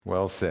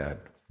Well said.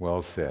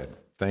 Well said.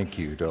 Thank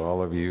you to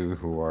all of you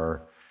who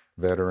are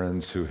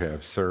veterans who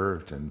have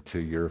served and to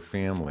your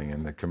family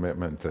and the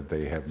commitment that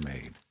they have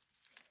made.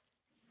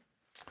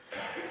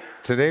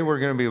 Today we're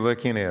going to be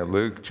looking at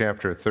Luke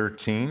chapter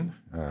 13,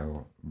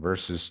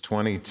 verses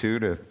 22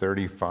 to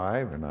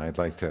 35, and I'd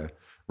like to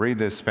read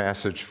this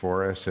passage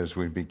for us as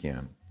we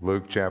begin.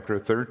 Luke chapter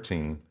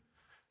 13,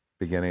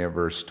 beginning at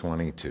verse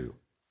 22.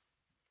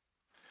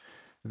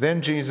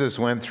 Then Jesus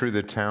went through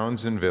the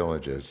towns and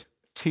villages,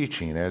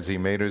 teaching as he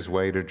made his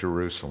way to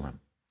Jerusalem.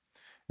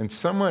 And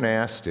someone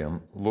asked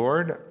him,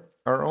 "Lord,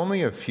 are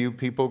only a few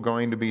people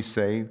going to be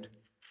saved?"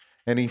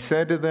 And he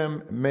said to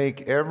them,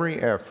 "Make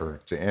every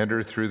effort to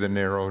enter through the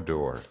narrow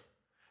door,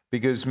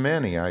 because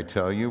many, I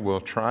tell you, will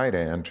try to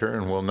enter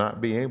and will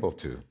not be able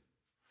to.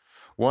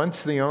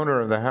 Once the owner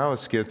of the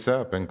house gets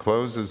up and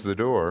closes the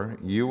door,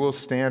 you will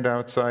stand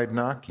outside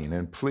knocking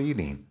and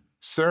pleading,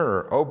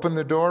 'Sir, open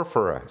the door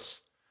for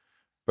us.'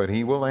 But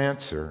he will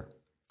answer,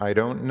 'I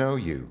don't know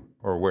you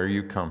or where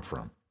you come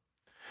from.'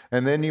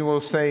 And then you will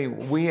say,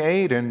 'We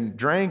ate and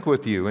drank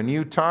with you, and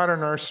you taught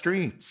on our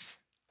streets.'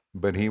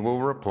 But he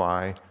will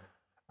reply,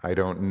 'I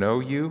don't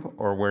know you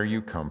or where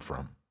you come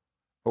from.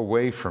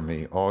 Away from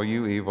me, all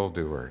you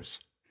evildoers.'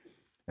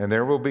 And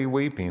there will be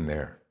weeping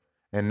there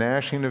and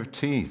gnashing of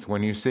teeth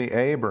when you see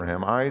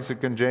Abraham,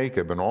 Isaac, and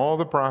Jacob, and all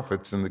the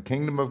prophets in the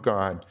kingdom of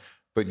God,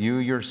 but you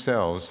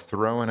yourselves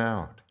thrown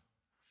out.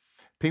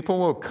 People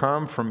will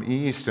come from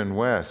east and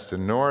west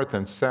and north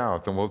and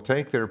south and will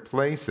take their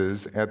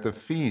places at the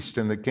feast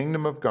in the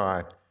kingdom of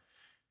God.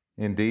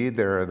 Indeed,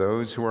 there are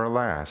those who are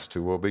last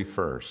who will be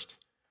first,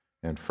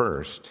 and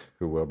first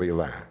who will be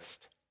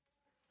last."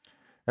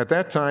 At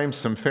that time,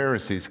 some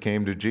Pharisees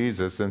came to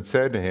Jesus and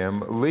said to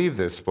him, "Leave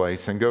this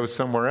place and go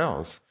somewhere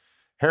else.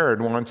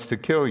 Herod wants to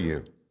kill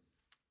you."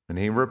 And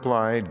he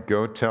replied,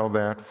 "Go tell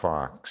that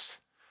fox.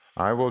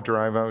 I will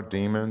drive out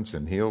demons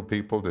and heal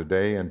people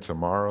today and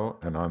tomorrow,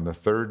 and on the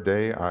third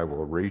day I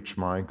will reach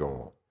my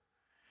goal.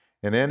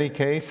 In any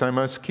case, I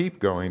must keep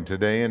going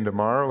today and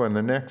tomorrow and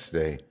the next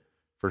day,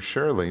 for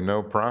surely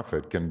no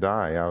prophet can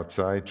die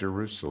outside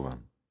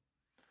Jerusalem.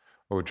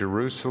 O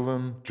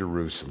Jerusalem,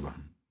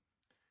 Jerusalem,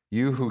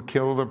 you who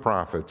kill the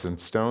prophets and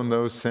stone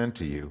those sent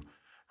to you,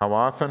 how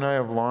often I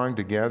have longed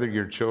to gather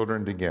your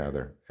children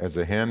together, as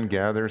a hen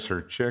gathers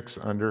her chicks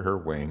under her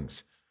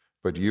wings,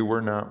 but you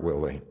were not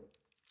willing.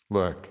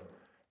 Look,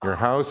 your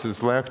house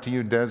is left to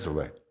you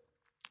desolate,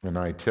 and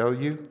I tell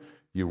you,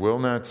 you will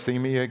not see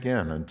me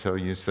again until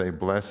you say,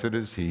 'Blessed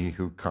is he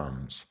who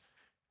comes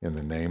in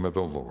the name of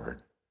the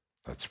Lord.'"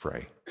 Let's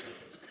pray.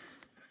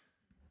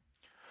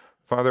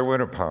 Father, what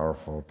a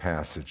powerful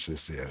passage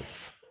this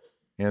is,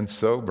 and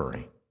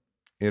sobering.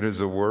 It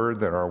is a word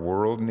that our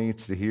world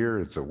needs to hear.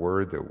 It's a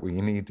word that we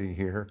need to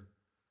hear.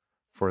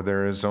 For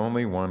there is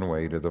only one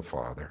way to the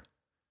Father,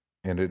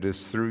 and it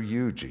is through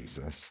you,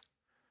 Jesus.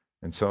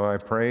 And so I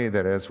pray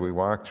that as we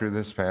walk through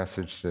this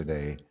passage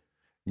today,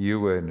 you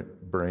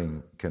would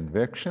bring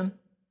conviction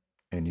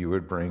and you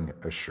would bring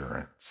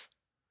assurance.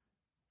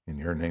 In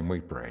your name we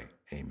pray.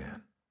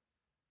 Amen.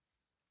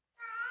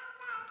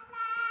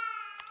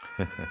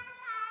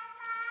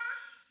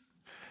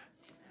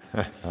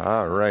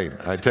 All right.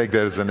 I take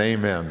that as an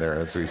amen there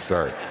as we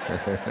start.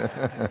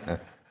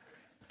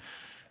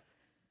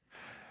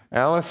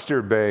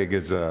 Alistair Begg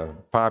is a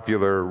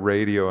popular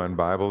radio and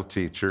Bible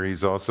teacher.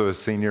 He's also a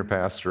senior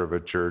pastor of a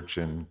church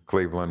in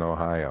Cleveland,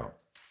 Ohio.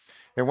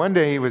 And one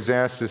day he was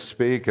asked to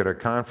speak at a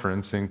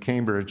conference in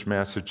Cambridge,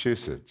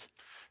 Massachusetts.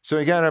 So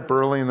he got up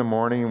early in the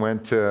morning,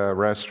 went to a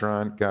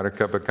restaurant, got a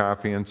cup of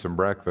coffee and some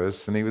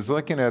breakfast, and he was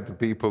looking at the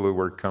people who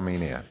were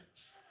coming in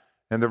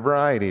and the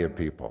variety of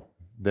people.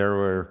 There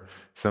were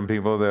some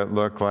people that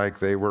looked like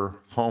they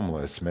were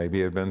homeless,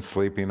 maybe had been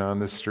sleeping on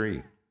the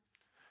street.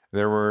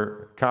 There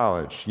were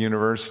college,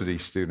 university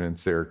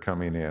students there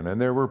coming in,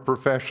 and there were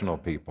professional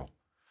people.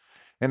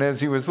 And as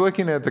he was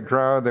looking at the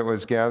crowd that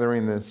was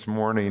gathering this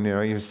morning,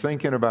 he was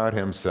thinking about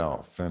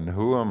himself and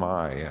who am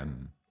I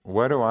and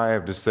what do I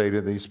have to say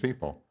to these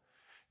people?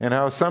 And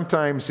how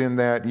sometimes in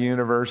that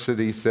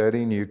university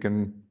setting you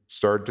can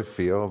start to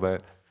feel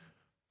that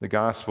the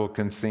gospel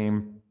can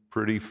seem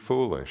pretty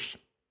foolish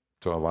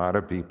to a lot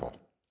of people.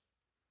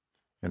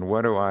 And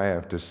what do I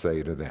have to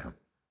say to them?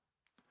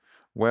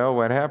 Well,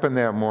 what happened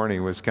that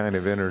morning was kind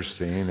of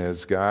interesting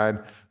as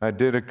God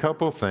did a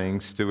couple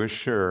things to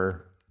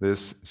assure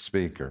this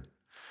speaker.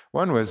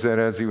 One was that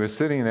as he was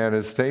sitting at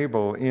his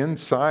table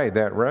inside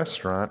that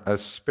restaurant, a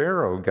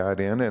sparrow got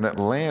in and it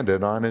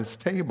landed on his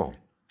table.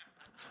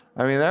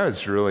 I mean, that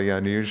was really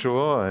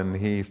unusual, and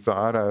he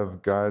thought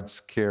of God's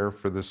care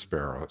for the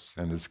sparrows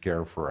and his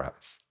care for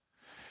us.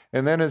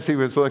 And then as he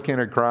was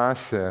looking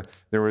across,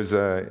 there was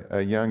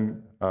a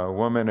young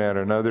woman at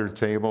another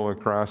table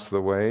across the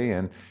way,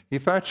 and he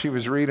thought she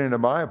was reading a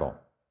Bible.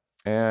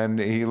 And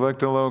he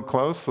looked a little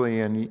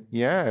closely, and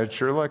yeah, it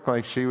sure looked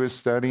like she was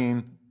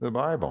studying the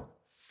Bible.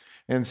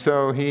 And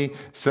so he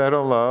said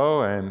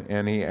hello,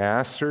 and he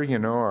asked her,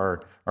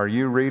 are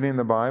you reading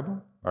the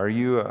Bible? Are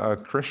you a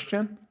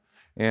Christian?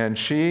 And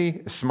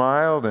she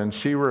smiled and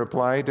she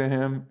replied to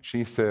him.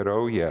 She said,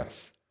 "Oh,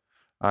 yes,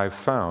 I've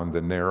found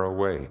the narrow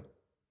way."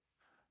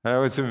 That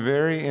was a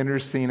very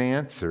interesting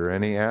answer,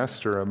 and he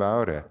asked her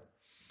about it.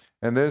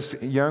 And this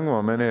young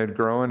woman had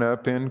grown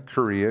up in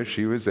Korea.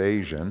 She was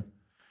Asian,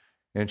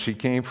 and she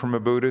came from a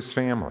Buddhist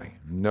family.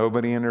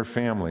 Nobody in her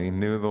family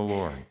knew the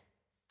Lord,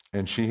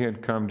 and she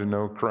had come to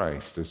know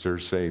Christ as her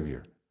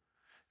Savior.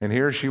 And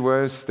here she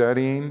was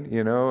studying,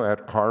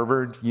 at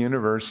Harvard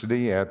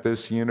University, at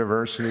this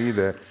university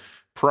that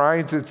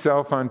prides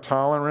itself on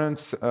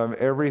tolerance of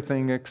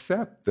everything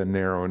except the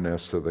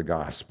narrowness of the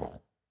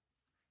gospel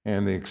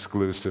and the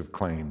exclusive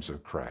claims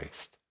of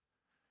Christ.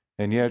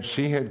 And yet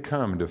she had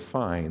come to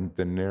find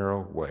the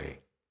narrow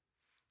way.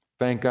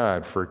 Thank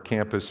God for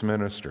campus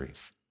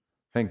ministries.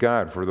 Thank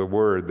God for the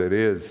word that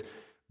is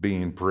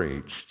being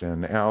preached.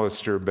 And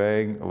Alistair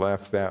Begg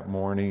left that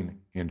morning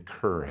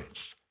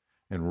encouraged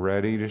and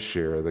ready to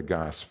share the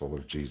gospel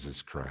of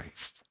Jesus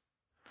Christ.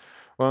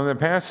 Well, in the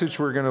passage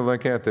we're going to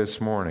look at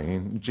this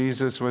morning,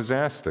 Jesus was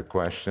asked a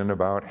question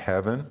about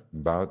heaven,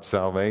 about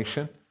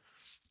salvation.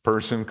 A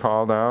person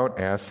called out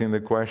asking the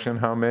question,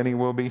 how many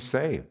will be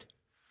saved?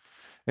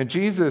 And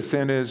Jesus,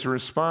 in his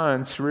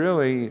response,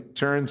 really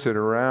turns it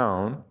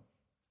around,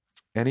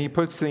 and he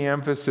puts the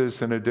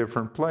emphasis in a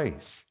different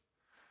place.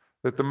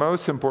 That the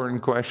most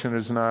important question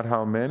is not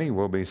how many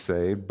will be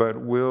saved, but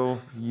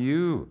will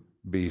you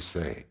be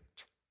saved?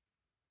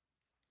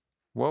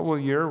 What will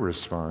your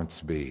response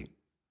be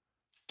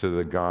to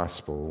the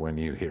gospel when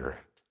you hear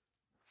it?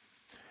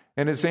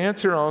 And his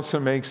answer also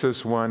makes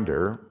us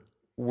wonder,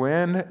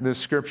 when the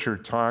scripture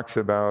talks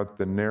about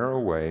the narrow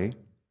way,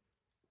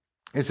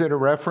 is it a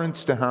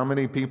reference to how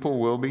many people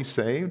will be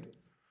saved?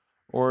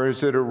 Or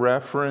is it a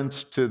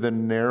reference to the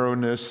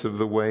narrowness of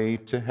the way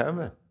to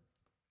heaven?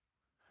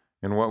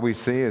 And what we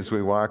see as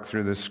we walk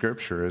through the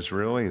scripture is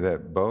really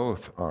that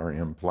both are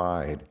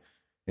implied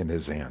in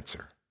his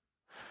answer.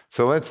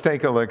 So let's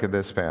take a look at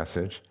this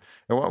passage.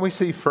 And what we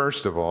see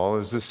first of all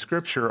is the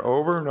scripture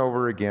over and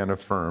over again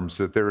affirms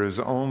that there is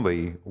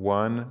only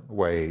one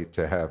way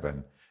to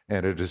heaven,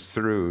 and it is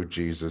through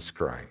Jesus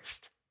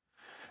Christ.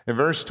 In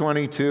verse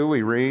 22,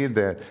 we read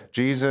that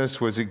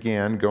Jesus was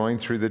again going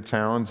through the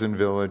towns and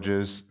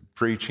villages,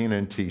 preaching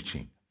and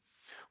teaching.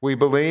 We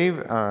believe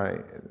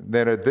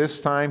that at this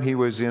time he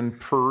was in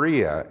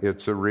Perea.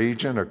 It's a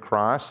region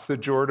across the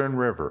Jordan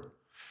River.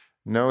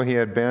 No, he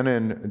had been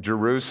in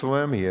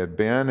Jerusalem. He had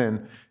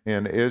been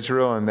in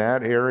Israel, in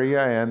that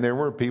area, and there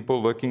were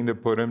people looking to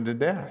put him to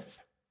death.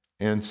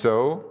 And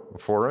so,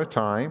 for a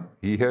time,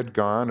 he had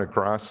gone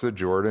across the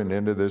Jordan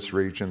into this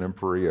region in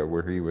Perea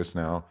where he was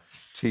now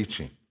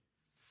teaching.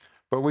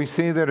 But we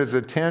see that his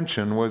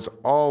attention was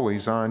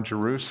always on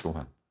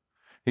Jerusalem.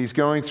 He's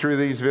going through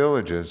these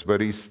villages,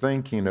 but he's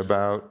thinking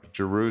about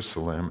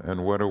Jerusalem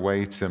and what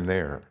awaits him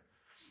there.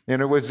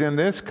 And it was in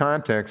this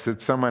context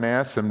that someone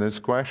asked him this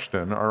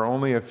question, are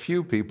only a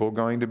few people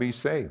going to be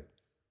saved?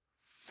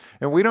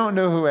 And we don't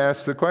know who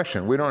asked the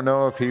question. We don't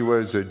know if he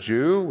was a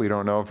Jew. We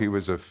don't know if he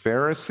was a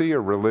Pharisee, a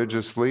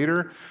religious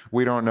leader.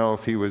 We don't know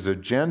if he was a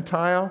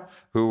Gentile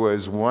who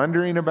was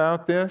wondering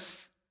about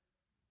this.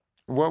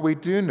 What we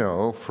do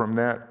know from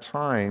that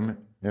time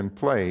and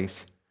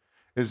place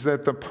is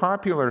that the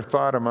popular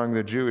thought among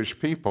the Jewish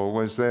people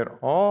was that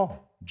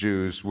all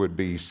Jews would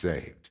be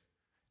saved,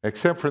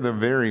 except for the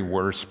very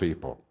worst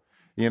people.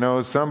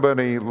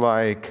 Somebody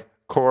like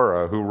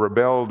Korah, who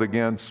rebelled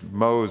against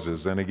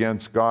Moses and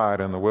against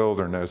God in the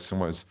wilderness and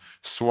was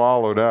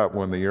swallowed up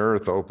when the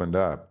earth opened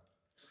up,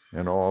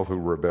 and all who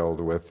rebelled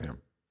with him.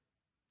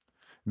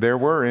 There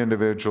were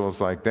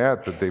individuals like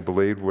that they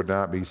believed would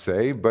not be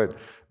saved, but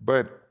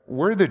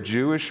we're the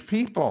Jewish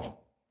people.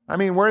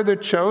 We're the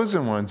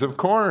chosen ones, of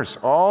course.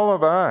 All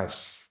of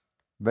us,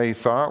 they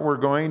thought, were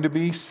going to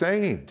be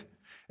saved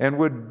and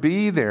would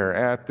be there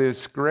at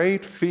this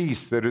great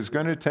feast that is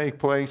going to take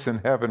place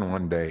in heaven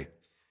one day.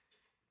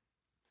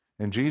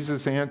 And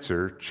Jesus'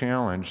 answer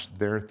challenged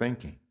their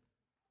thinking.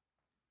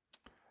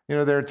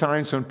 There are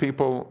times when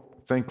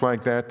people think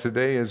like that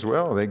today as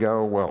well. They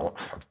go, well,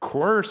 of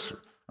course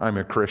I'm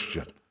a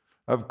Christian.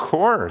 Of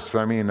course.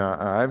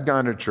 I've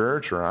gone to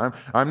church, or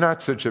I'm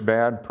not such a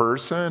bad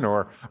person,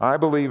 or I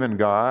believe in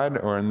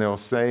God, and they'll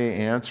say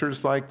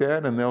answers like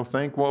that, and they'll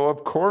think, well,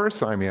 of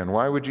course I'm in.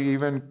 Why would you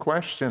even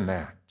question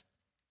that?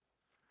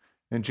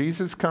 And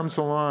Jesus comes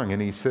along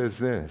and he says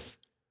this.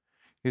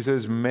 He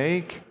says,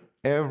 make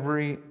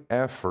every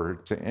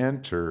effort to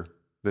enter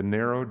the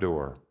narrow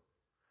door,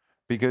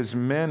 because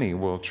many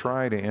will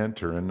try to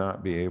enter and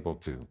not be able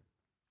to.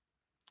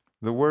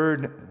 The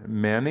word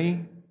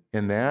many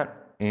in that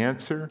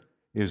answer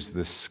is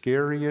the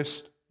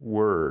scariest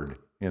word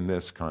in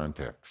this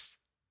context.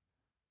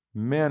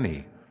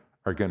 Many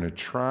are going to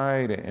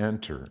try to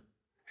enter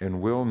and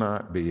will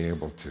not be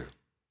able to.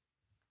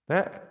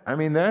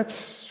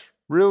 That's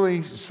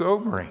really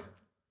sobering.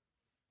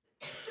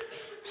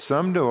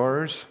 Some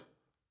doors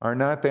are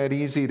not that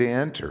easy to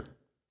enter.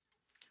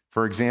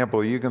 For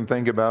example, you can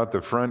think about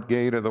the front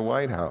gate of the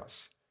White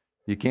House.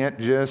 You can't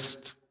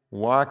just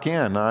walk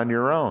in on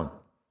your own.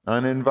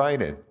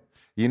 uninvited.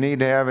 You need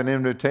to have an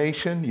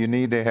invitation. You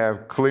need to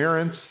have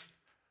clearance.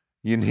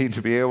 You need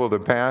to be able to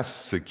pass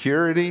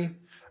security.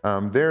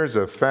 There's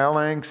a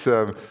phalanx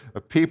of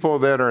people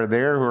that are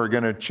there who are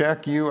going to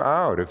check you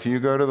out if you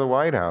go to the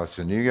White House,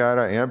 and you got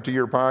to empty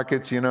your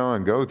pockets,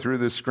 and go through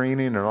the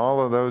screening and all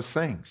of those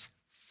things.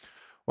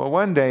 Well,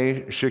 one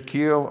day,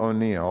 Shaquille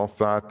O'Neal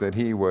thought that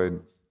he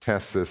would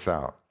test this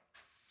out.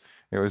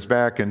 It was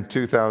back in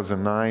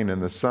 2009 in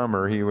the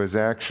summer. He was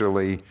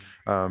actually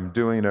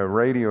doing a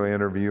radio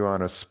interview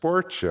on a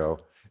sports show.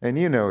 And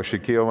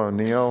Shaquille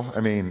O'Neal,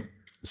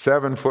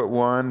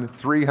 7'1",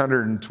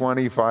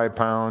 325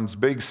 pounds,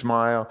 big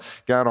smile,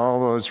 got all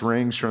those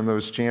rings from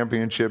those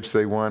championships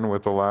they won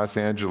with the Los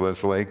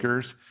Angeles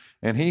Lakers.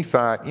 And he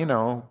thought,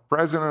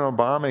 President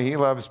Obama, he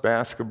loves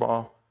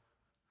basketball.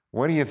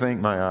 What do you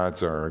think my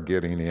odds are of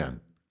getting in?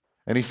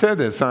 And he said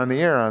this on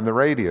the air, on the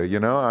radio,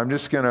 I'm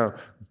just going to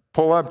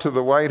pull up to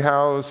the White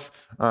House,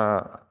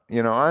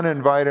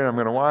 uninvited. I'm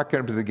going to walk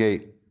up to the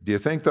gate. Do you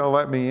think they'll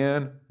let me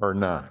in or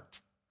not?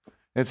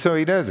 And so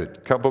he does it.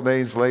 A couple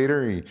days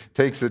later, he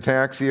takes the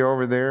taxi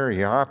over there.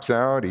 He hops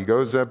out. He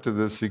goes up to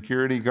the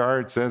security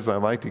guard, says, I'd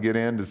like to get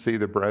in to see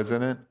the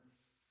president.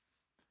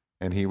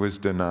 And he was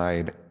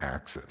denied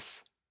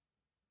access.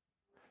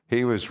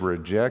 He was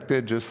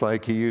rejected just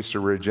like he used to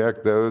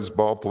reject those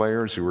ball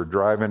players who were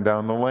driving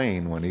down the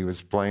lane when he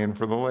was playing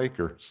for the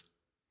Lakers.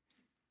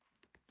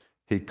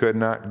 He could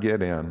not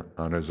get in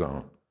on his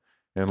own.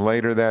 And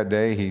later that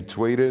day, he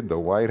tweeted, the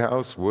White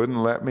House wouldn't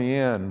let me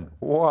in.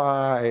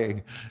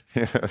 Why?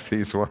 Yes,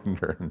 he's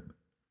wondering.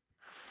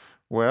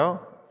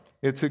 Well,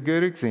 it's a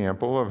good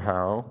example of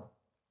how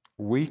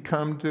we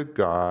come to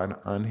God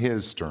on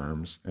His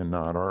terms and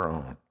not our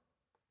own.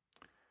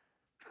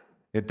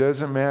 It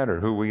doesn't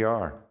matter who we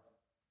are,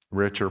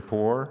 rich or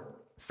poor,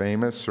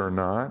 famous or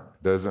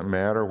not. Doesn't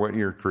matter what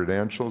your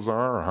credentials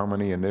are or how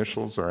many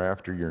initials are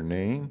after your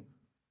name.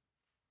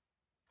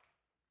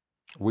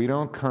 We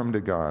don't come to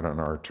God on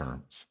our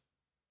terms.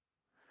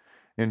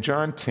 In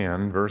John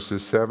 10,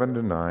 verses 7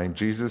 to 9,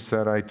 Jesus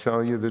said, I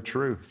tell you the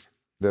truth,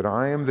 that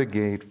I am the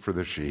gate for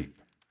the sheep.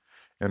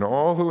 And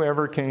all who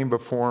ever came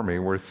before me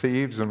were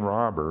thieves and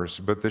robbers,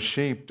 but the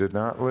sheep did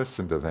not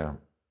listen to them.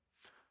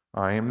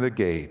 I am the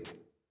gate,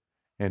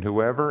 and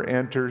whoever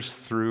enters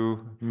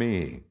through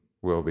me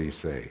will be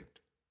saved.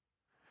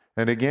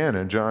 And again,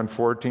 in John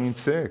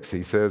 14:6,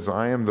 he says,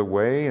 I am the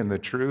way and the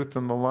truth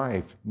and the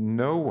life.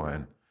 No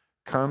one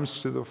comes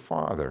to the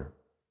Father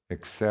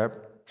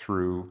except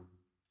through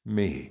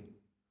me.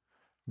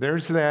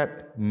 There's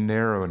that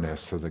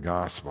narrowness of the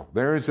gospel.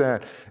 There's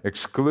that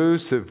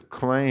exclusive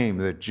claim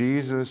that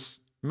Jesus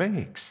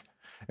makes.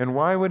 And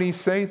why would he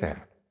say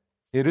that?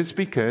 It is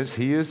because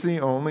he is the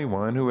only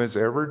one who has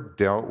ever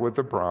dealt with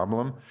the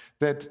problem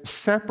that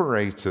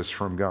separates us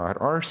from God,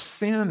 our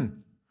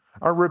sin,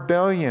 our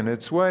rebellion.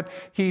 It's what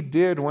he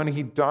did when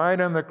he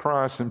died on the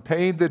cross and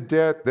paid the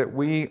debt that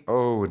we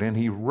owed, and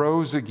he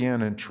rose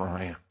again in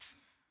triumph.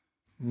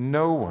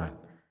 No one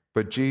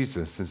but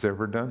Jesus has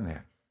ever done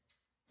that.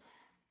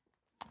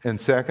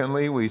 And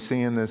secondly, we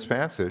see in this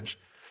passage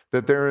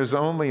that there is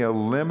only a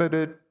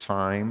limited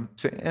time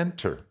to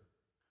enter.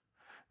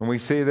 And we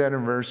see that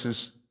in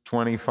verses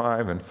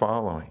 25 and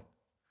following.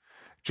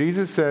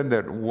 Jesus said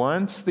that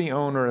once the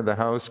owner of the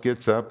house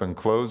gets up and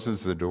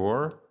closes the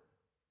door,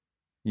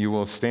 you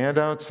will stand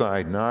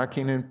outside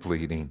knocking and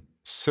pleading,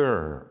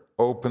 Sir,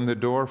 open the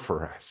door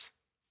for us.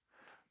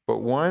 But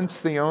once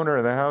the owner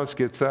of the house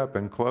gets up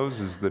and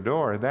closes the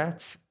door,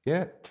 that's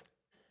it.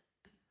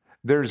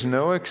 There's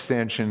no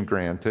extension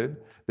granted.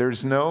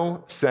 There's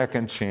no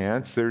second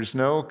chance. There's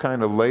no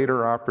kind of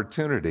later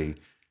opportunity.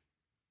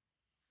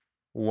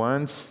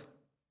 Once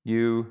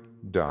you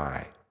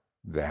die,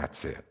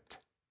 that's it.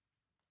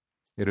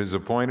 It is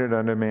appointed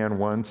unto man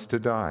once to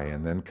die,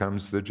 and then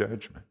comes the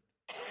judgment.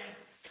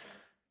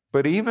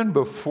 But even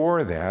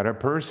before that, a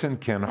person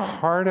can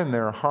harden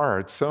their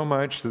heart so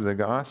much to the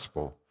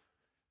gospel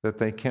that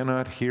they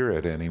cannot hear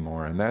it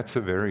anymore. And that's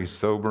a very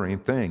sobering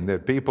thing,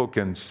 that people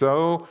can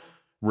so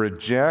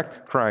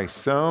reject Christ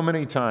so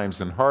many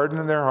times and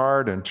harden their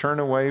heart and turn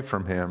away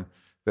from him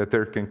that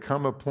there can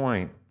come a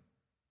point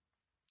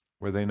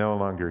where they no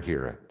longer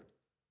hear it.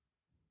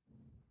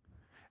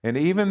 And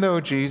even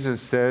though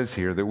Jesus says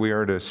here that we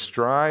are to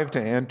strive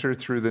to enter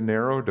through the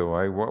narrow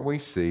door, what we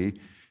see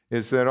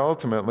is that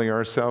ultimately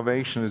our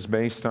salvation is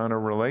based on a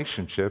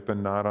relationship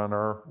and not on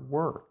our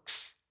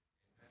works.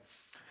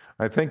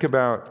 I think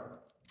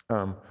about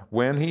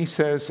when he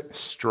says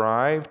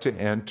strive to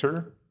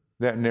enter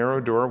that narrow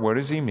door, what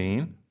does he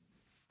mean?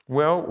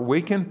 Well,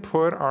 we can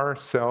put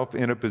ourselves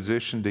in a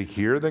position to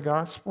hear the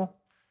gospel.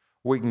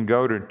 We can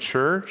go to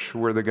church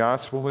where the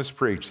gospel is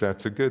preached.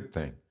 That's a good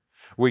thing.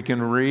 We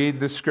can read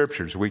the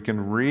scriptures. We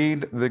can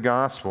read the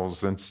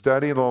gospels and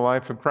study the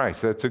life of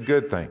Christ. That's a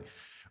good thing.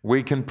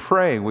 We can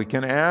pray. We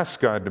can ask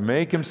God to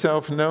make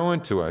himself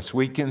known to us.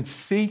 We can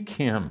seek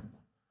him.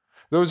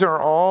 Those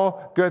are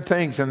all good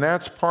things, and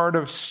that's part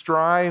of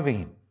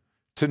striving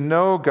to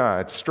know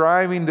God,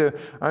 striving to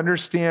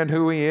understand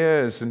who he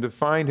is and to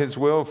find his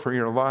will for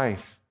your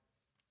life.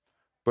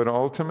 But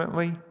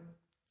ultimately,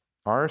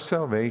 our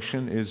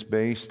salvation is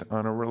based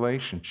on a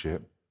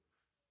relationship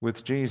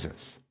with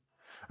Jesus.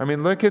 I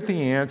mean, look at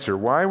the answer.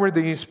 Why were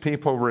these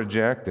people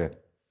rejected?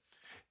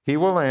 He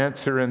will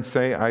answer and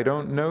say, I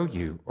don't know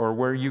you or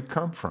where you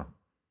come from.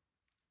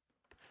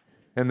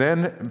 And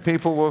then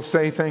people will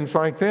say things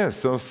like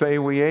this. They'll say,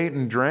 we ate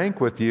and drank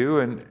with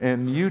you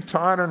and you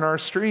taught on our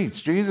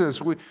streets.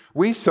 Jesus,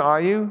 we saw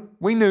you.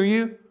 We knew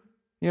you.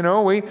 You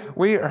know,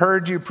 we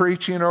heard you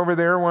preaching over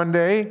there one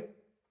day.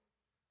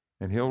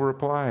 And he'll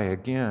reply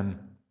again,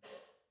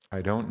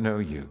 I don't know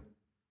you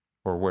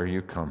or where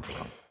you come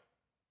from.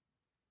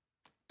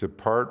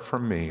 Depart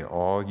from me,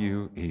 all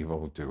you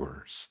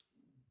evildoers.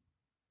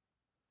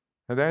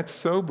 Now that's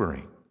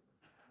sobering.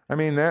 I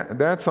mean,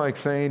 that's like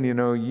saying, you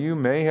know, you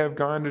may have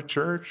gone to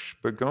church,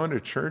 but going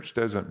to church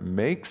doesn't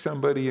make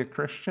somebody a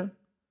Christian.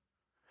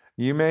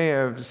 You may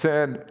have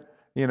said,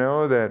 you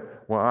know, that,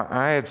 well,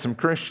 I had some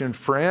Christian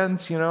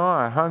friends, you know,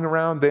 I hung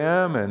around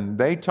them and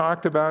they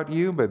talked about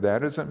you, but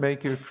that doesn't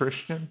make you a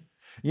Christian.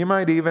 You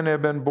might even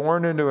have been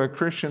born into a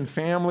Christian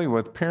family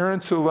with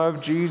parents who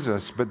love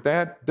Jesus, but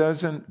that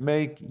doesn't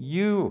make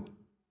you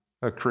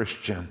a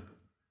Christian.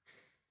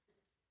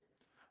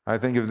 I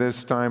think of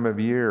this time of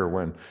year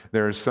when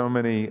there are so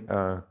many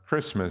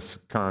Christmas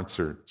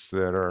concerts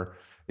that are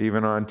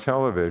even on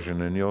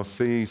television, and you'll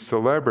see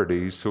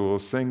celebrities who will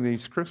sing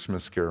these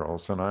Christmas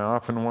carols, and I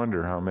often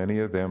wonder how many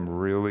of them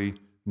really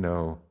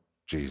know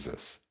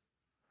Jesus.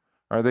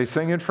 Are they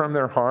singing from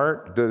their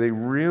heart? Do they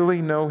really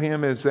know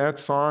him? Is that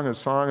song a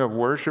song of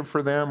worship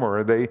for them, or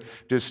are they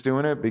just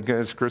doing it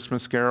because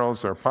Christmas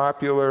carols are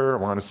popular,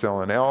 I want to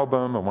sell an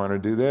album, I want to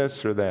do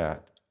this or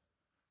that?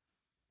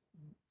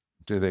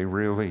 Do they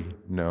really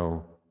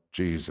know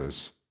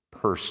Jesus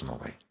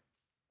personally?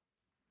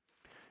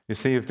 You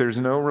see, if there's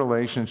no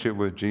relationship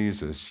with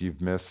Jesus, you've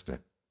missed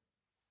it.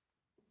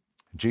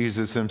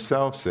 Jesus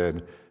himself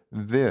said,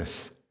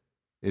 this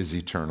is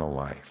eternal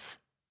life,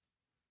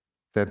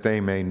 that they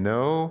may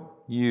know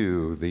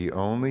you, the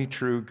only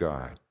true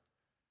God,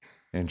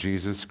 and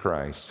Jesus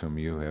Christ, whom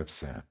you have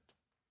sent.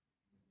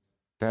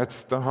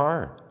 That's the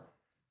heart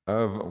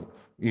of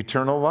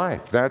eternal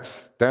life.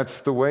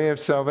 That's the way of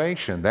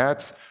salvation.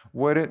 That's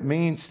what it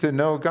means to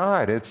know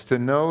God. It's to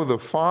know the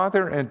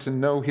Father and to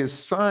know his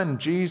Son,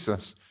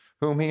 Jesus,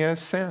 whom he has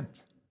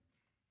sent.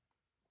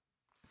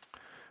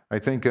 I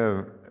think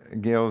of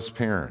Gail's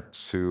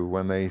parents who,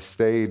 when they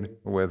stayed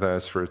with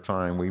us for a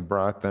time, we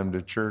brought them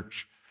to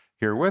church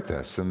here with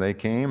us, and they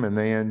came and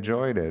they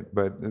enjoyed it,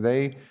 but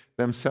they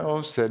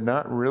themselves had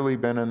not really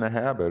been in the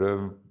habit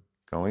of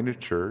going to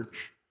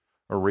church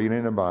or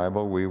reading a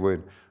Bible.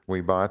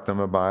 We bought them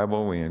a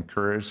Bible, we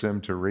encouraged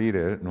them to read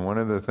it, and one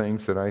of the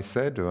things that I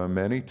said to them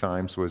many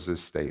times was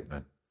this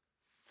statement: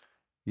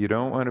 you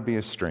don't want to be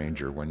a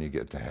stranger when you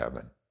get to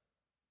heaven.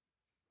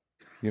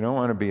 You don't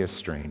want to be a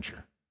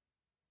stranger.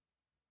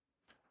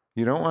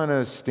 You don't want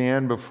to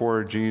stand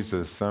before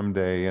Jesus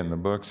someday and the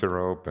books are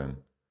open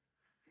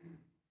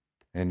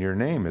and your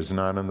name is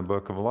not in the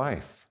book of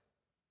life.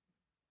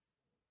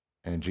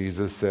 And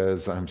Jesus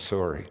says, I'm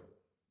sorry,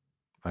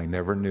 I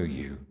never knew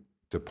you.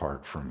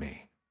 Depart from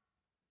me.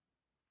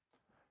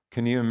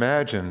 Can you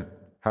imagine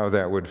how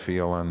that would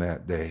feel on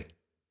that day?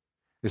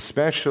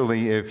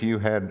 Especially if you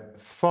had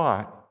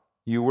thought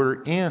you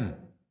were in,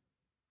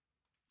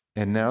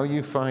 and now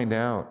you find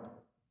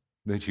out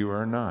that you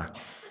are not,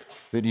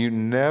 that you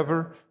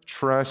never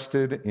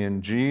trusted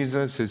in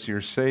Jesus as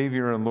your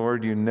Savior and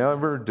Lord. You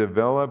never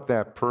developed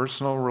that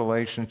personal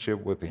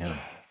relationship with him.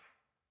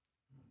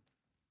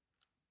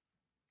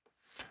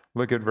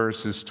 Look at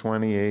verses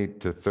 28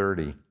 to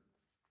 30.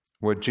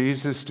 What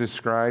Jesus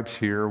describes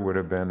here would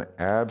have been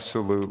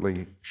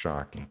absolutely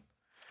shocking.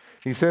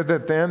 He said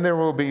that then there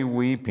will be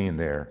weeping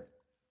there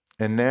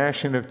and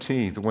gnashing of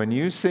teeth when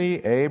you see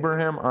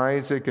Abraham,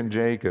 Isaac, and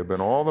Jacob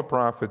and all the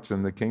prophets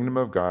in the kingdom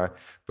of God,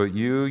 but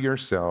you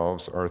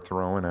yourselves are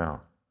thrown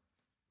out.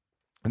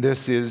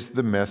 This is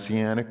the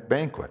messianic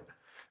banquet.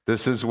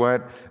 This is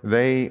what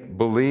they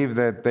believed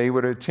that they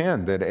would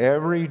attend, that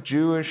every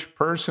Jewish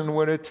person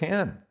would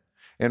attend.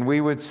 And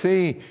we would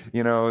see,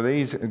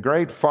 these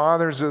great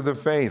fathers of the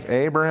faith,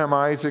 Abraham,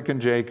 Isaac,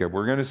 and Jacob.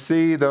 We're going to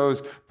see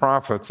those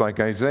prophets like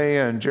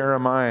Isaiah and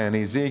Jeremiah and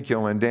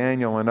Ezekiel and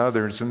Daniel and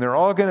others. And they're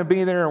all going to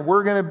be there, and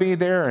we're going to be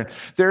there. And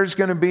there's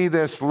going to be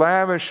this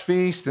lavish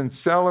feast and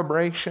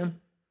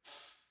celebration.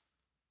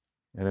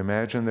 And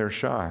imagine their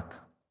shock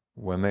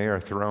when they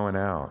are thrown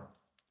out.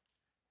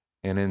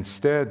 And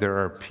instead, there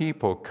are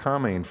people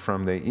coming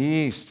from the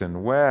east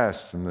and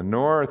west and the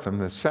north and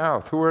the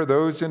south. Who are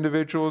those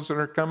individuals that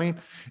are coming?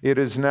 It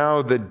is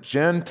now the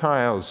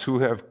Gentiles who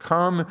have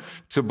come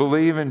to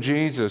believe in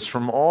Jesus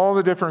from all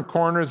the different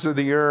corners of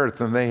the earth.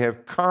 And they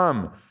have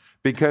come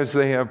because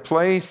they have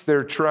placed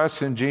their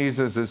trust in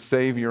Jesus as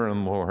Savior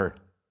and Lord.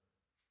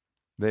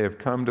 They have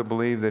come to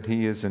believe that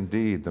he is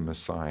indeed the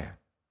Messiah,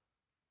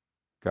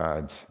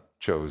 God's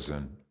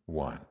chosen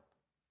one.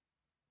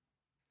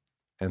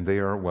 And they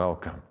are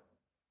welcome.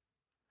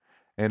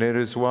 And it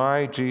is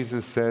why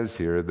Jesus says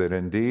here that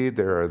indeed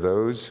there are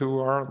those who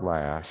are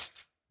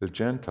last the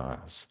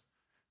Gentiles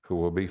who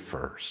will be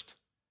first.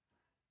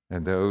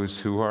 And those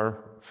who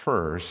are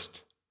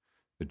first,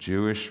 the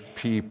Jewish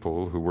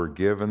people who were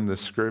given the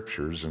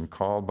scriptures and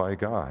called by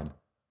God,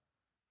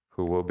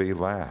 who will be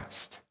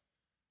last.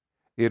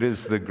 It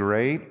is the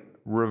great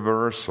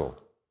reversal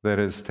that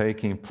is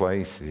taking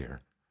place here.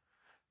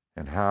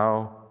 And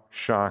how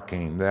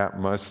shocking that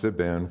must have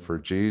been for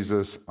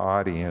Jesus'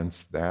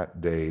 audience that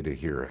day to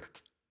hear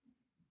it.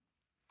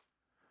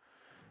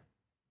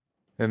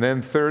 And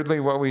then thirdly,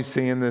 what we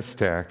see in this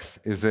text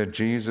is that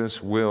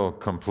Jesus will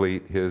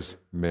complete his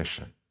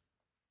mission.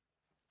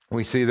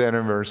 We see that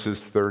in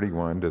verses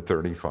 31 to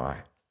 35.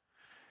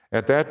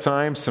 At that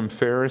time, some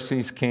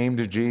Pharisees came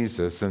to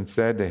Jesus and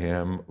said to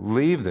him,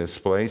 "Leave this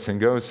place and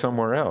go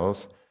somewhere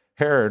else.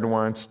 Herod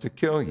wants to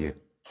kill you."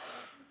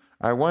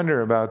 I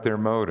wonder about their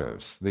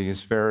motives,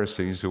 these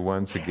Pharisees who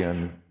once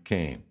again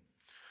came.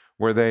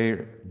 Were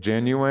they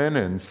genuine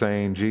in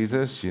saying,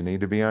 "Jesus, you need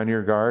to be on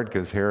your guard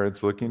because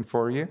Herod's looking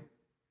for you"?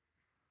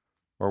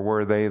 Or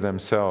were they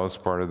themselves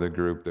part of the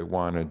group that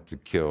wanted to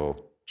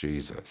kill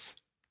Jesus?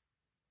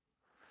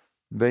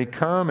 They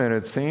come, and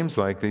it seems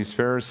like these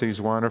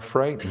Pharisees want to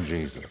frighten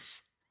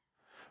Jesus.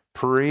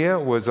 Perea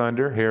was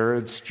under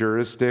Herod's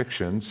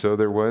jurisdiction, so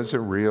there was a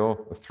real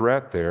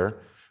threat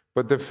there.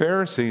 But the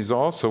Pharisees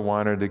also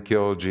wanted to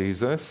kill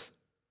Jesus,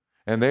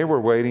 and they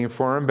were waiting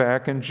for him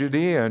back in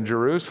Judea and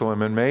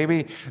Jerusalem. And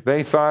maybe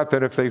they thought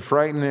that if they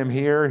frighten him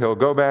here, he'll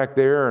go back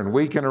there and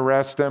we can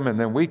arrest him and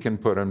then we can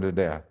put him to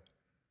death.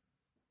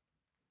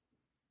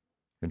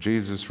 And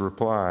Jesus'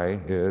 reply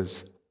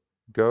is,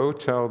 "Go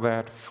tell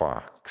that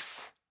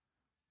fox."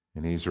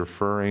 And he's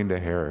referring to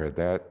Herod,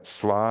 that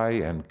sly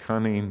and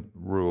cunning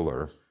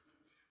ruler.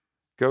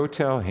 "Go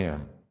tell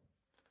him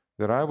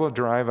that I will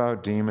drive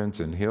out demons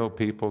and heal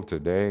people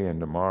today and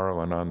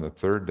tomorrow, and on the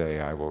third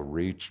day I will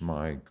reach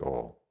my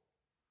goal."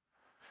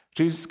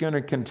 Jesus is going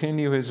to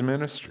continue his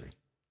ministry.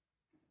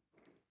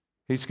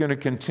 He's going to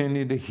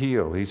continue to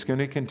heal. He's going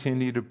to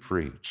continue to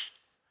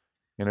preach.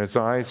 And his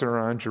eyes are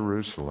on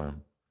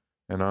Jerusalem.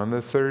 And on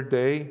the third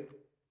day,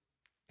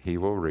 he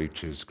will reach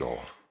his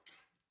goal.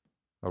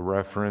 A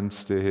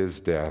reference to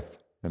his death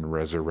and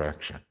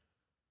resurrection.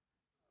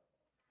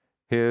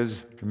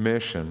 His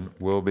mission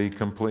will be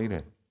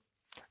completed.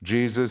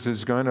 Jesus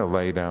is going to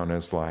lay down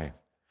his life.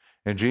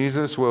 And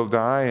Jesus will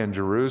die in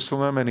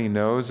Jerusalem, and he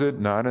knows it,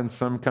 not in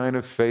some kind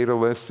of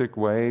fatalistic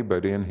way,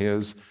 but in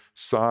his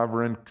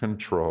sovereign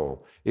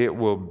control. It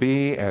will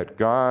be at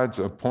God's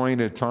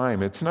appointed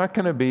time. It's not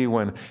going to be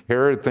when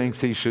Herod thinks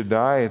he should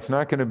die. It's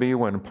not going to be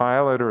when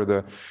Pilate or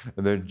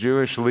the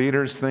Jewish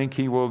leaders think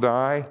he will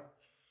die.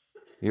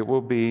 It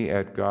will be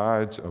at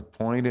God's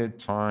appointed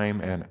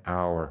time and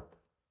hour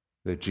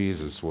that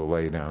Jesus will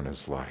lay down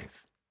his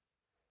life.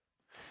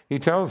 He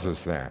tells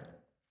us that.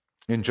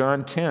 In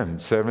John 10,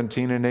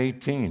 17 and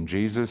 18,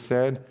 Jesus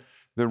said,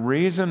 "The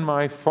reason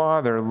my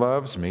Father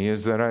loves me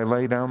is that I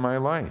lay down my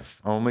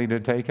life, only to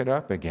take it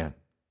up again.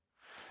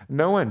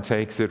 No one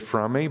takes it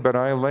from me, but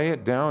I lay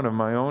it down of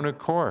my own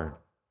accord.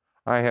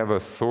 I have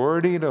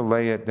authority to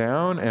lay it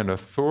down and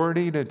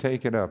authority to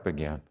take it up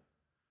again.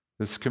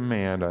 This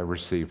command I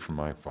received from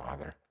my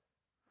Father."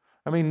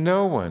 I mean,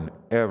 no one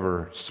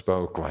ever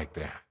spoke like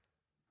that.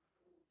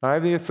 I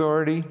have the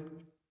authority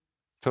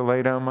to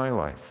lay down my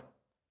life,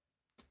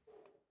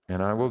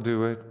 and I will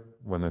do it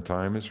when the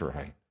time is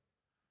right.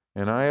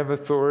 And I have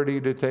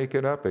authority to take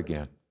it up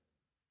again.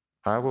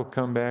 I will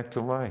come back to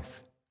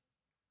life.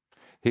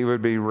 He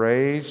would be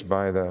raised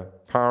by the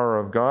power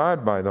of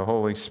God, by the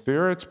Holy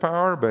Spirit's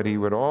power, but he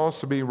would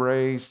also be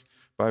raised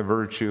by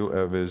virtue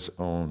of his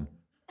own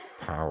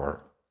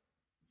power.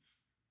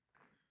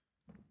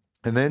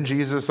 And then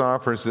Jesus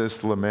offers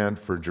this lament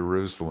for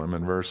Jerusalem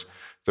in verse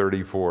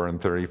 34 and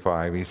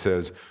 35. He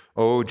says,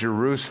 "O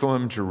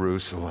Jerusalem,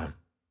 Jerusalem,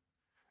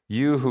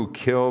 you who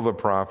kill the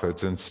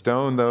prophets and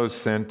stone those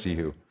sent to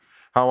you,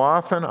 how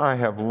often I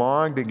have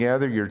longed to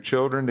gather your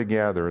children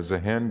together as a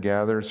hen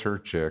gathers her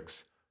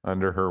chicks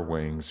under her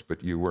wings,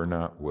 but you were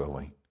not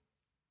willing."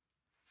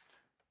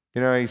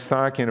 You know, he's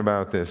talking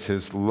about this,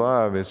 his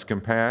love, his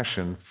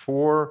compassion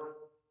for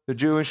the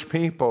Jewish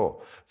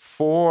people,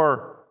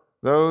 for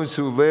those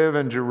who live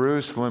in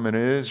Jerusalem and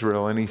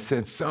Israel. And he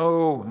said,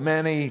 so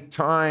many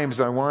times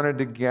I wanted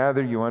to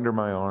gather you under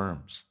my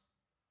arms.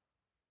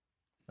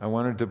 I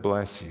wanted to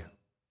bless you.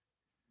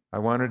 I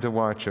wanted to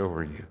watch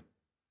over you.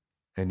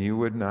 And you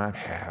would not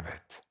have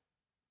it.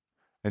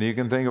 And you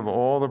can think of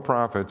all the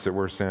prophets that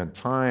were sent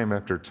time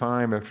after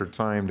time after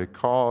time to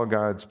call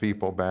God's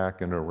people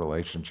back into a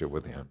relationship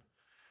with him.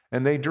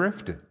 And they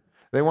drifted.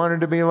 They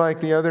wanted to be like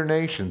the other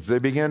nations. They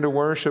began to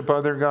worship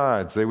other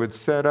gods. They would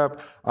set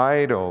up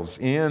idols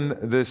in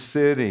the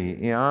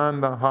city,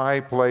 on the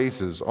high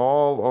places,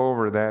 all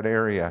over that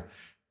area.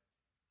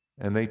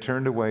 And they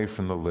turned away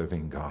from the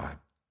living God.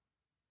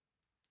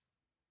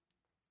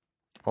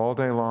 All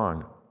day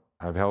long,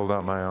 I've held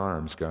out my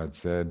arms, God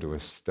said, to a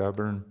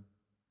stubborn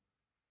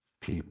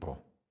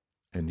people,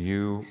 and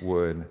you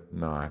would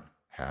not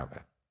have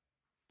it.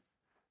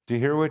 Do you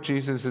hear what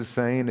Jesus is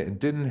saying? It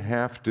didn't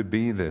have to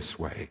be this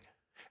way.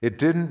 It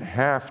didn't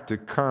have to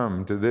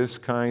come to this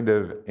kind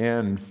of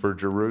end for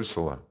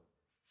Jerusalem.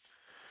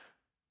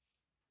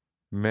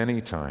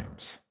 Many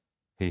times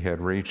he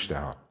had reached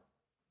out.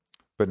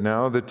 But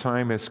now the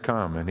time has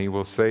come, and he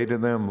will say to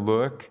them,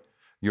 "Look,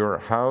 your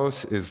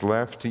house is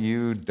left to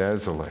you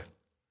desolate.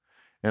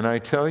 And I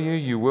tell you,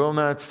 you will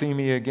not see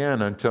me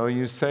again until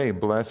you say,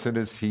 'Blessed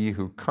is he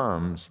who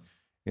comes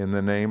in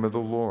the name of the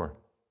Lord.'"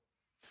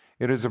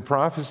 It is a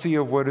prophecy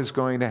of what is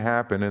going to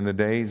happen in the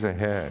days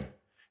ahead.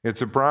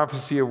 It's a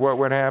prophecy of what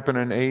would happen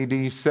in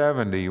AD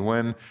 70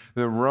 when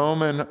the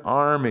Roman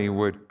army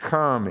would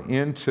come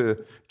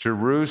into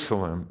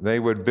Jerusalem. They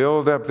would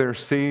build up their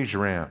siege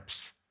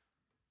ramps.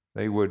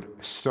 They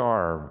would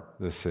starve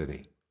the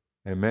city,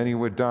 and many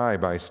would die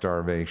by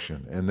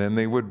starvation. And then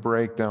they would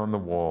break down the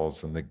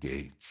walls and the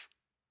gates,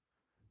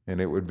 and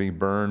it would be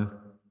burned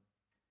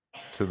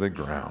to the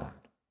ground.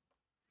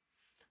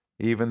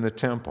 Even the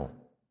temple.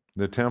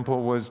 The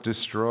temple was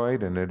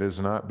destroyed, and it has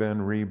not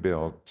been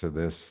rebuilt to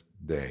this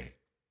day.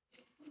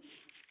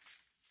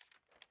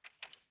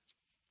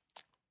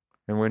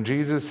 And when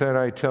Jesus said,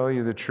 "I tell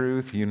you the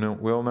truth, you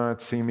will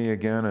not see me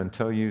again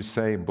until you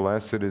say,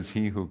 'Blessed is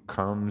he who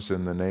comes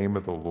in the name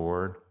of the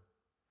Lord,'"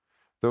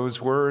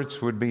 those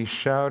words would be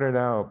shouted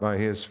out by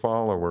his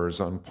followers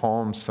on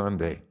Palm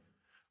Sunday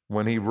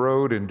when he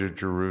rode into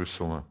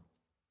Jerusalem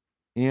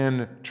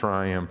in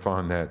triumph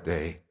on that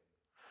day.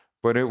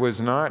 But it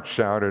was not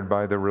shouted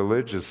by the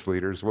religious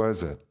leaders,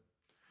 was it?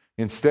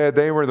 Instead,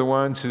 they were the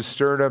ones who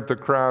stirred up the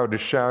crowd to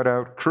shout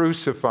out,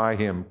 "Crucify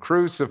him,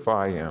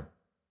 crucify him."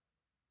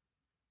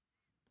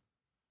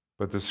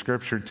 But the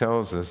scripture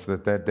tells us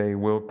that that day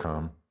will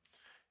come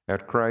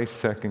at Christ's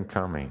second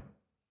coming,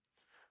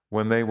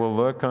 when they will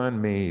look on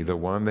me, the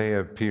one they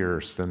have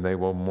pierced, and they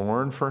will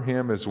mourn for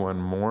him as one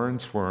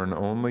mourns for an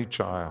only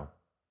child,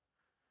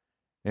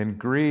 and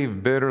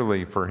grieve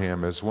bitterly for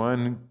him as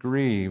one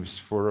grieves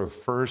for a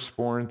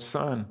firstborn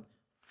son.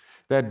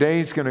 That day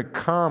is going to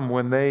come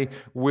when they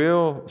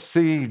will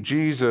see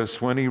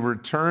Jesus when he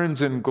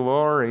returns in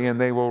glory,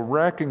 and they will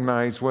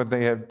recognize what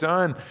they have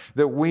done,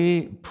 that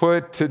we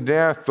put to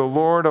death the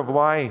Lord of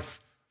life.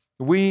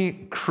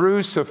 We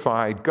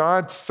crucified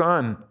God's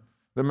Son,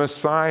 the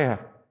Messiah.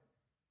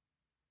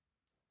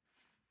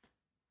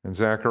 And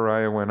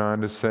Zechariah went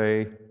on to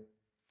say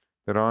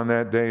that on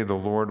that day the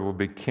Lord will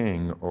be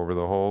king over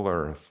the whole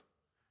earth.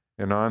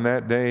 And on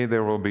that day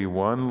there will be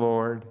one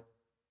Lord,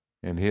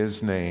 and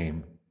his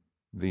name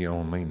the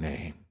only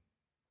name: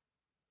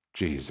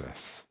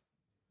 Jesus.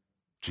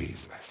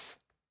 Jesus.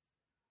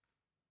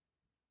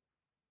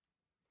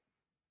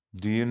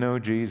 Do you know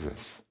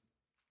Jesus?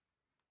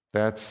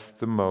 That's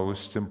the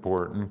most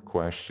important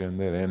question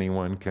that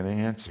anyone can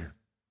answer.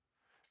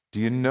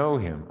 Do you know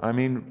him? I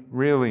mean,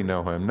 really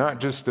know him, not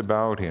just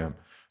about him,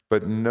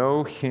 but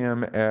know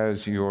him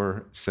as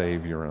your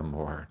Savior and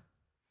Lord.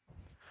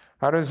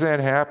 How does that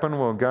happen?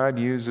 Well, God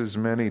uses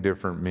many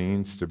different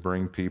means to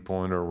bring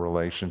people into a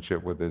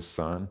relationship with his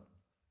Son.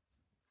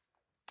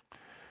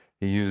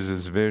 He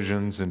uses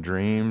visions and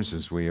dreams,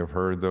 as we have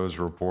heard those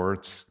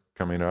reports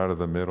coming out of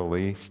the Middle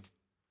East.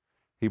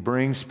 He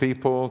brings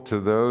people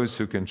to those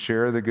who can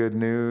share the good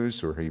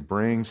news, or he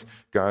brings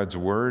God's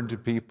word to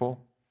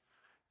people.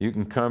 You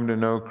can come to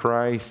know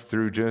Christ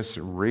through just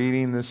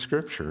reading the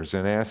scriptures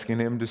and asking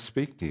him to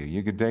speak to you.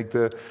 You could take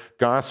the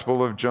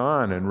Gospel of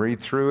John and read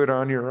through it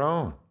on your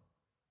own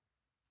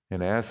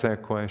and ask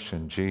that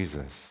question: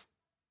 Jesus,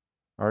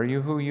 are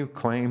you who you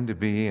claim to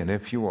be? And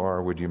if you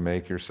are, would you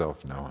make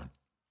yourself known?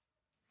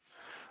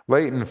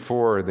 Leighton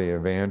Ford, the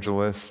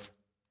evangelist,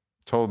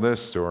 told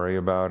this story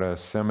about a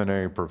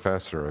seminary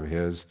professor of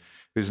his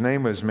whose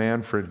name was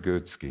Manfred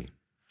Gutsky.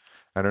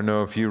 I don't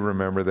know if you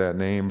remember that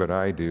name, but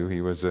I do.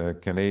 He was a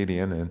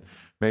Canadian, and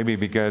maybe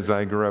because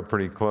I grew up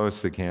pretty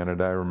close to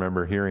Canada, I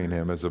remember hearing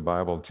him as a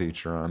Bible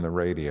teacher on the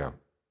radio.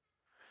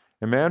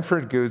 And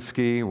Manfred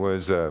Gutsky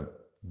was a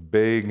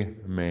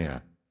big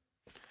man.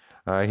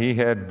 He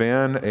had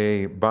been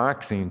a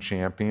boxing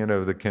champion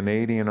of the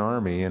Canadian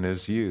Army in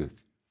his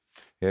youth.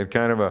 He had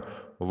kind of a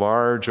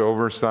large,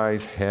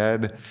 oversized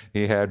head.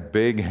 He had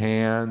big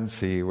hands.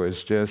 He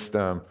was just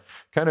kind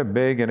of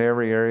big in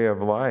every area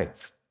of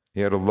life. He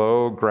had a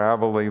low,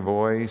 gravelly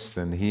voice,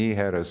 and he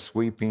had a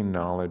sweeping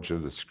knowledge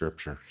of the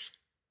scriptures.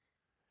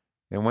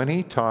 And when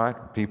he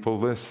taught, people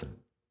listened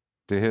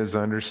to his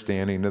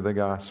understanding of the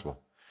gospel.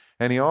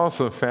 And he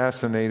also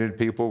fascinated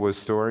people with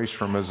stories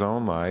from his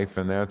own life,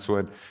 and that's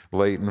what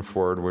Leighton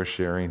Ford was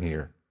sharing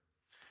here.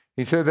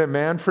 He said that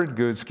Manfred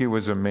Gutsky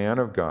was a man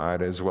of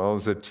God as well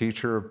as a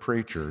teacher of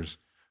preachers,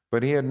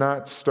 but he had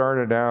not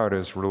started out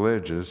as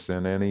religious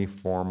in any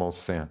formal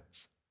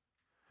sense.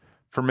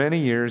 For many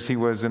years, he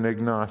was an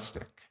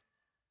agnostic.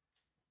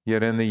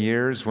 Yet in the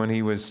years when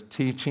he was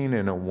teaching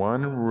in a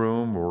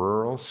one-room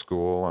rural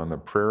school on the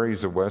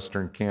prairies of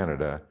Western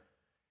Canada,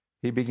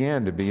 he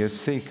began to be a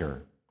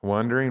seeker,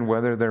 wondering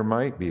whether there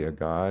might be a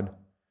God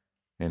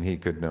and he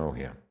could know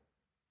him.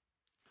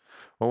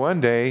 Well,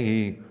 one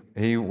day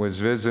he was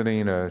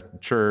visiting a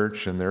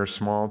church in their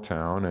small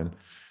town, and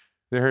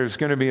There was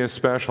going to be a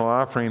special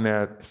offering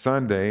that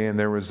Sunday, and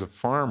there was a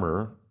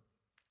farmer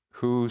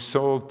who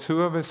sold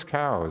 2 of his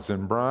cows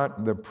and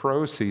brought the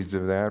proceeds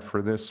of that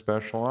for this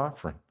special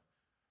offering.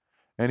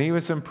 And he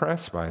was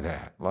impressed by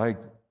that. Like,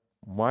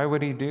 why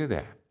would he do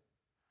that?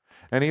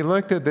 And he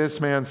looked at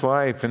this man's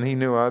life, and he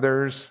knew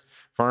others,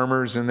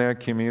 farmers in that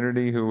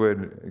community, who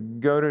would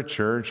go to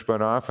church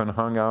but often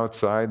hung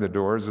outside the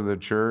doors of the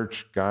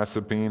church,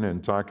 gossiping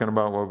and talking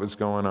about what was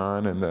going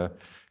on in the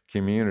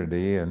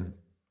community, and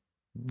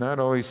not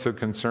always so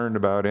concerned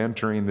about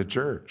entering the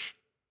church.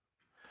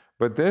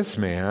 But this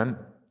man,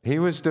 he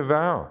was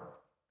devout.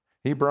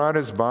 He brought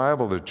his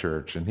Bible to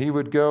church, and he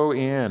would go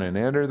in and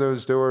enter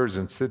those doors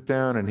and sit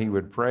down, and he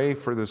would pray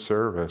for the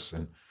service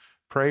and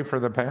pray for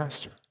the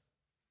pastor.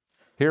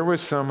 Here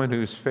was someone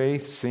whose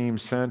faith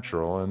seemed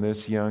central, and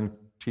this young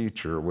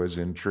teacher was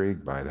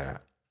intrigued by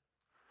that.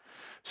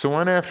 So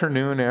one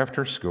afternoon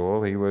after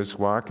school, he was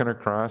walking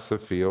across the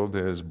field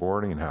to his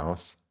boarding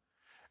house,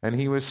 and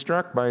he was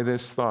struck by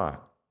this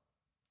thought,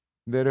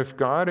 that if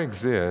God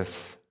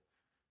exists,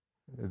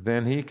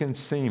 then he can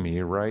see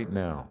me right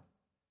now.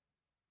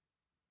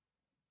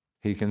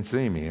 He can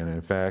see me, and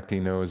in fact, he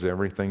knows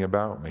everything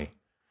about me.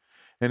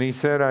 And he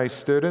said, I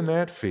stood in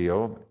that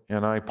field,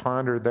 and I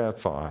pondered that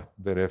thought,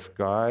 that if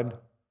God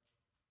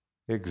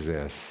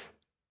exists,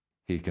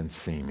 he can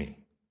see me.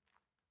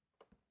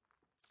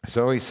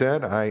 So he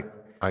said,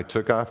 I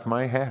took off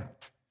my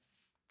hat.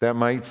 That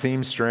might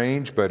seem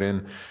strange, but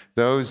in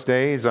those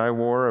days I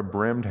wore a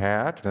brimmed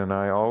hat, and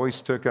I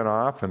always took it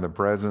off in the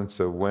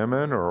presence of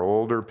women or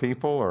older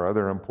people or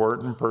other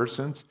important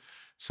persons.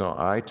 So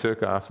I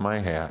took off my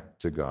hat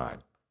to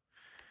God.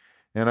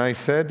 And I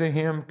said to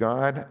him,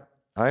 God,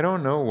 I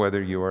don't know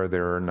whether you are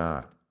there or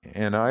not.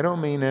 And I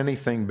don't mean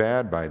anything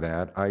bad by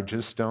that. I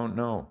just don't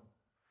know.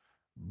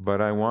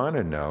 But I want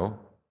to know,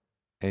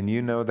 and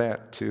you know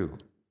that too.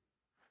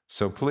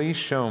 So please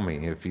show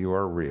me if you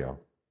are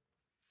real.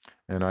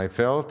 And I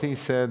felt, he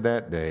said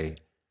that day,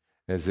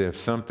 as if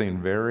something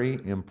very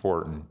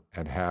important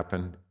had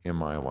happened in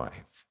my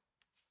life.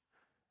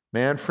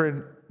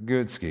 Manfred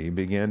Gudsky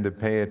began to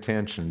pay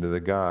attention to the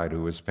God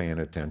who was paying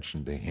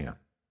attention to him.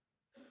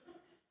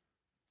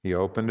 He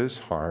opened his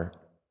heart.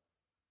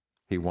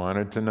 He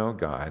wanted to know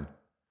God.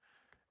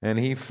 And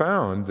he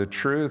found the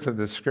truth of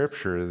the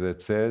scripture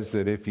that says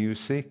that if you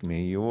seek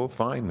me, you will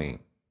find me.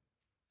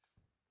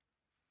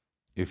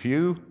 If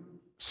you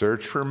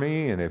search for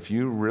me, and if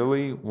you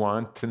really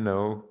want to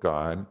know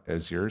God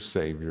as your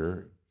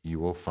Savior, you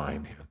will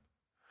find him.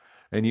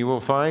 And you will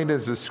find,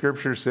 as the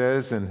scripture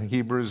says in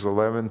Hebrews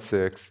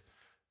 11:6,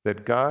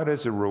 that God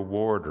is a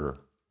rewarder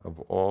of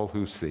all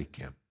who seek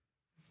him.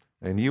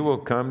 And you will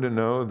come to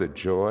know the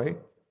joy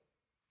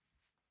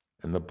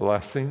and the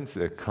blessings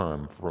that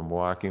come from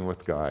walking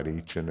with God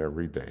each and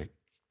every day.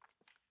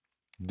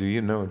 Do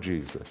you know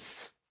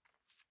Jesus?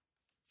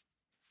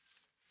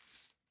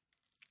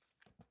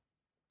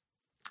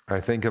 I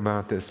think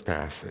about this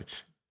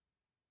passage.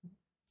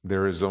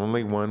 There is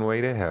only one way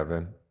to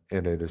heaven,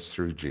 and it is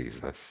through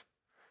Jesus.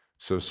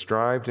 So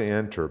strive to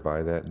enter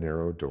by that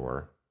narrow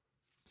door.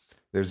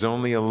 There's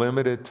only a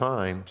limited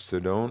time, so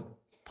don't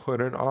put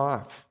it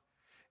off.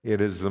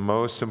 It is the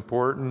most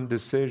important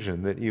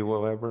decision that you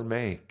will ever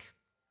make.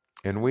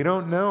 And we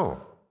don't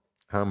know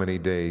how many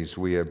days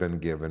we have been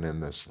given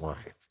in this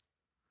life.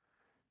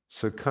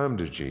 So come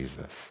to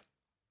Jesus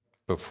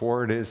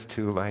before it is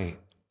too late.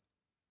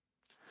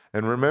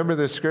 And remember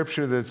the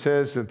scripture that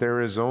says that there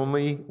is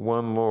only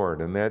one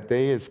Lord, and that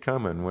day is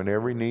coming when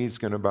every knee is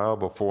going to bow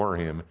before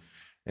him,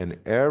 and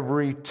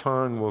every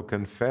tongue will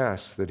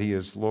confess that he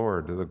is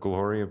Lord to the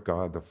glory of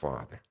God the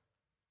Father.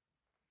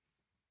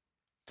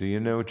 Do you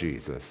know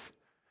Jesus?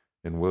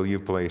 And will you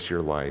place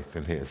your life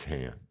in his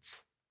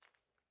hands?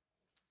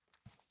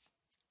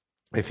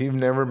 If you've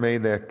never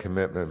made that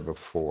commitment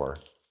before,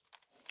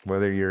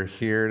 whether you're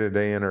here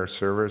today in our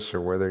service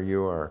or whether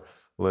you are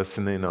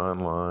listening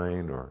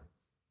online or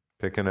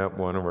picking up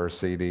one of our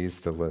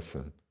CDs to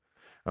listen,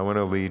 I want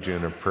to lead you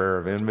in a prayer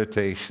of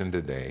invitation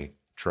today,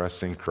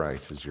 trusting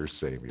Christ as your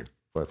Savior.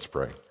 Let's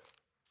pray.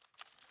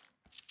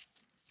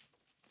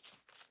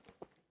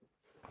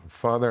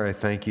 Father, I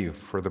thank you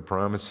for the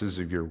promises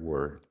of your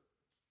word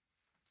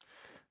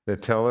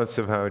that tell us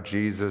of how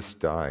Jesus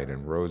died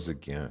and rose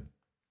again.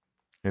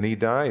 And he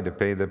died to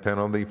pay the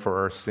penalty for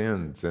our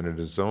sins, and it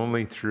is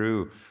only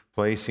through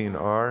placing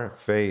our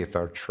faith,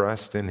 our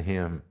trust in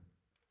him,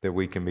 that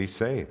we can be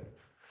saved.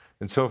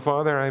 And so,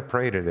 Father, I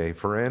pray today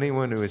for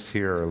anyone who is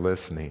here or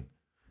listening,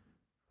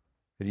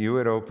 that you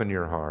would open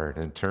your heart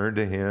and turn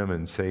to him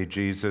and say,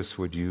 Jesus,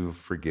 would you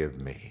forgive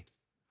me?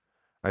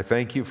 I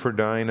thank you for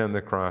dying on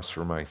the cross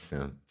for my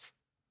sins.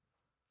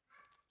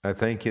 I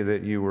thank you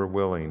that you were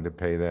willing to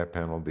pay that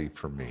penalty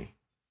for me.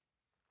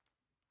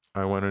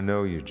 I want to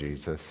know you,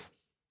 Jesus,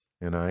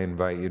 and I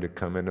invite you to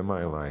come into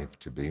my life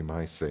to be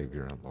my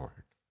Savior and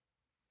Lord.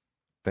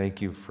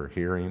 Thank you for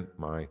hearing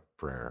my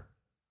prayer.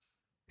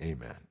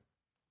 Amen.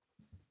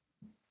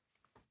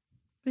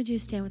 Would you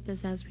stand with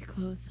us as we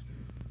close?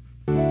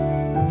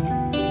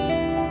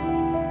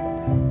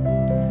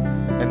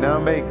 And now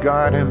may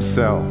God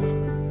himself,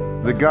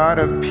 the God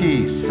of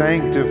peace,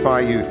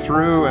 sanctify you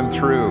through and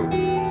through.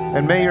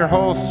 And may your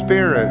whole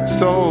spirit,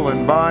 soul,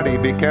 and body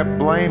be kept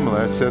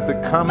blameless at the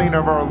coming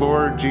of our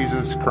Lord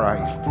Jesus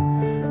Christ.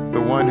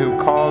 The one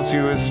who calls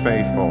you is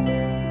faithful,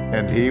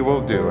 and he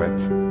will do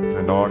it.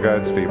 And all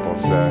God's people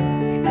said,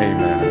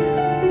 Amen.